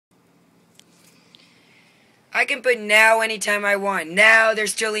I can put now anytime I want. Now they're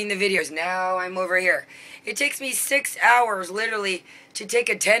stealing the videos. Now I'm over here. It takes me 6 hours, literally, to take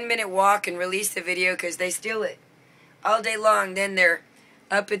a 10-minute walk and release the video because they steal it all day long. Then they're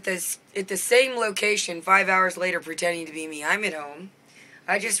up at the same location 5 hours later pretending to be me. I'm at home.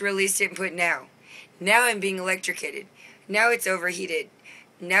 I just released it and put now. Now I'm being electrocuted. Now it's overheated.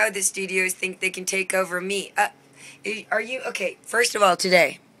 Now the studios think they can take over me. Are you... Okay, first of all,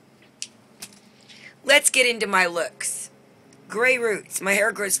 today, let's get into my looks. Gray roots. My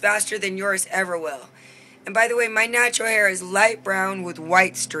hair grows faster than yours ever will. And by the way, my natural hair is light brown with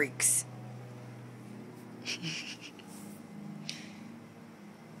white streaks.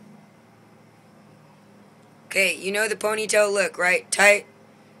 Okay, you know the ponytail look, right? Tight.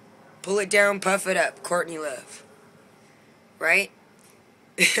 Pull it down, puff it up. Courtney Love. Right?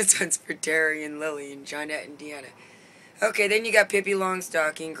 This one's for Terry and Lily and Johnette and Deanna. Okay, then you got Pippi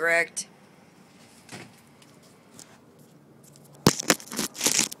Longstocking, correct?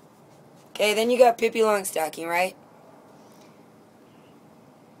 Okay, then you got Pippi Longstocking, right?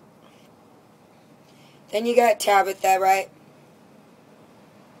 Then you got Tabitha, right?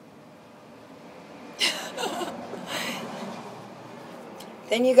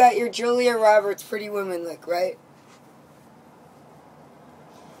 Then you got your Julia Roberts Pretty Woman look, right?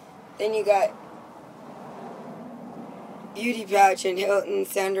 Then you got Beauty Pageant Hilton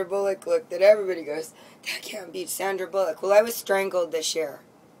Sandra Bullock look that everybody goes, that can't be Sandra Bullock. Well, I was strangled this year.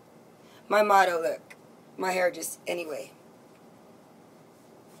 My motto look. My hair just, anyway.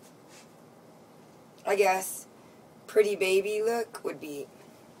 I guess Pretty Baby look would be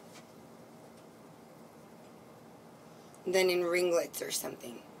then in ringlets or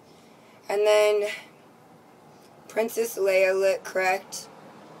something. And then Princess Leia look, correct?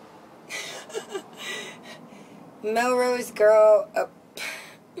 Melrose Girl,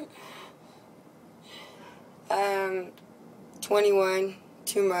 21,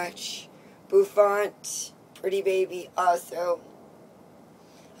 too much. Bouffant, Pretty Baby, also.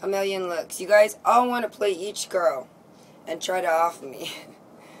 A million looks. You guys all want to play each girl and try to off me.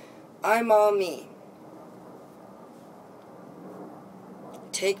 I'm all me.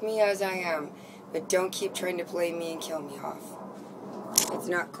 Take me as I am, but don't keep trying to play me and kill me off. It's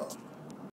not cool.